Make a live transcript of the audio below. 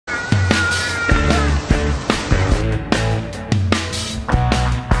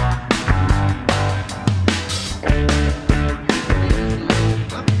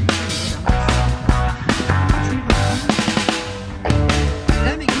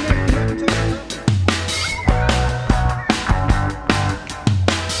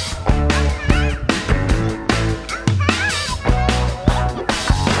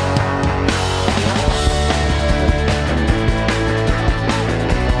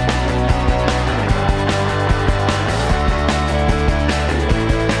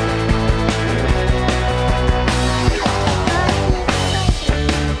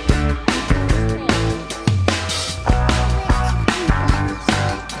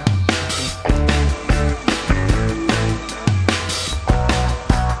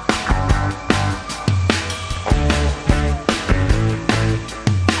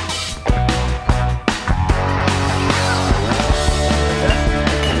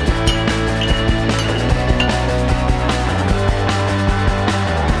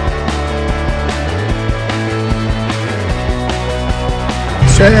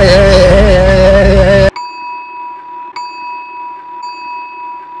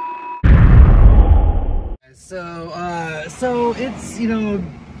So it's, you know,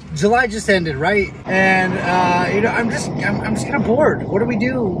 July just ended, right? And you know, I'm just kind of bored. What do we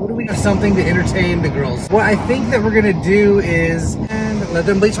do? What do we do? Something to entertain the girls. What I think that we're gonna do is let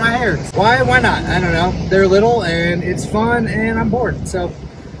them bleach my hair. Why not? I don't know. They're little and it's fun and I'm bored. So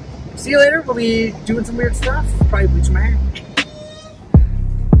see you later. We'll be doing some weird stuff. Probably bleach my hair.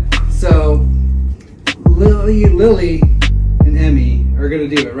 So Lily and Emmy are gonna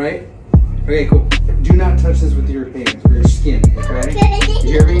do it, right? Okay, cool. Do not touch this with your hands or your skin, okay?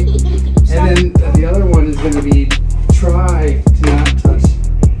 You hear me? And then the other one is going to be try to not touch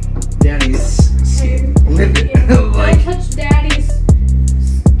Daddy's skin. Like, don't touch Daddy's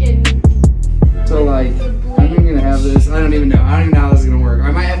skin. So like, I'm going to have this. I don't even know how this is going to work. I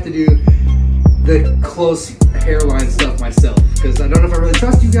might have to do the close hairline stuff myself because I don't know if I really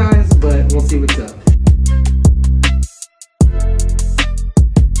trust you guys, but we'll see what's up.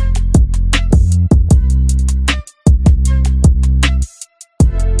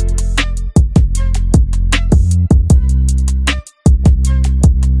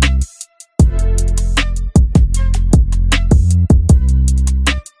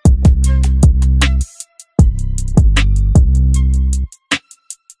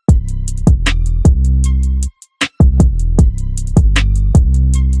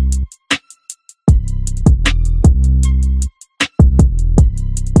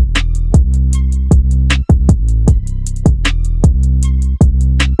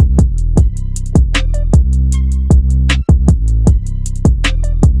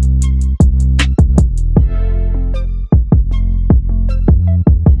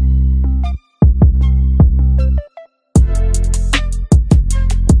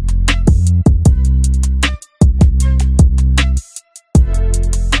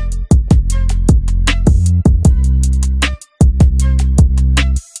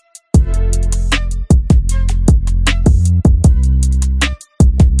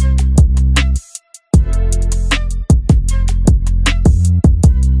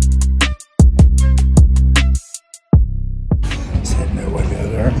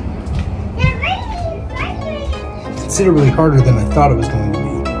 Considerably harder than I thought it was going to be.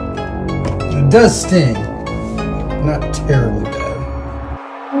 It does sting. Not terribly bad.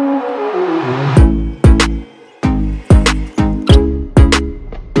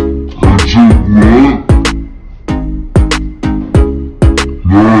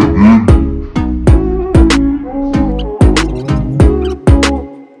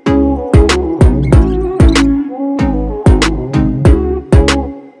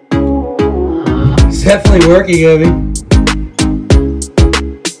 It's definitely working, Abby.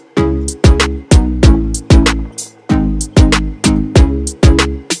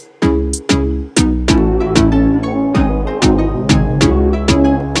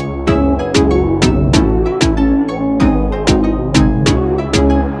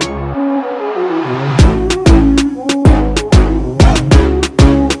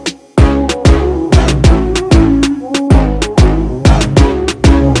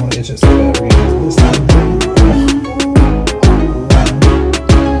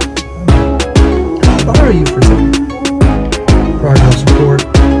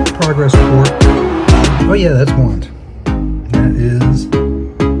 Progress report. Oh yeah, that's blonde. That is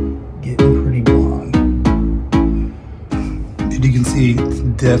getting pretty blonde. And you can see it's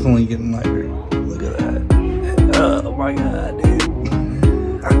definitely getting lighter. Look at that. Oh my god, dude.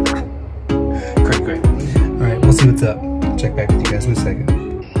 Great. Alright, we'll see what's up. Check back with you guys in a second.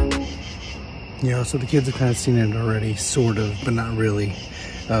 Yeah, so the kids have kind of seen it already, sort of, but not really.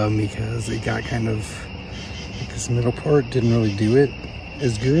 Because it got kind of, like this middle part didn't really do it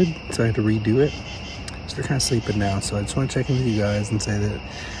as good, so I had to redo it. So they're kind of sleeping now, so I just want to check in with you guys and say that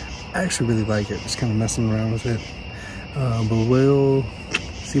I actually really like it, just kind of messing around with it. But we'll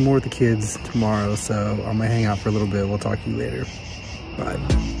see more with the kids tomorrow, so I'm gonna hang out for a little bit. We'll talk to you later. Bye.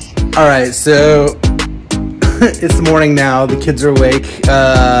 All right, so it's the morning now, the kids are awake,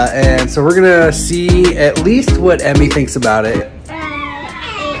 and so we're gonna see at least what Emmy thinks about it.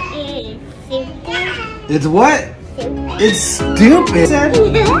 It's what? It's stupid.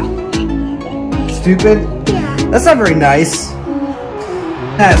 Stupid? Yeah. That's not very nice.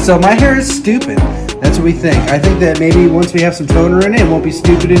 Yeah, so my hair is stupid. That's what we think. I think that maybe once we have some toner in it, it won't be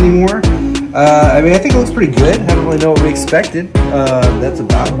stupid anymore. I mean, I think it looks pretty good. I don't really know what we expected. That's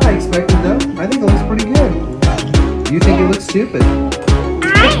about what I expected, though. I think it looks pretty good. You think it looks stupid?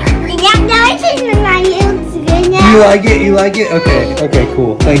 You like it? You like it? Okay. Okay,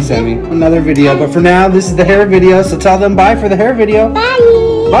 cool. Thanks, Emmy. Another video. But for now, this is the hair video. So tell them bye for the hair video.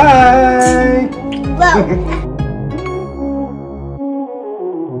 Bye. Bye. Whoa.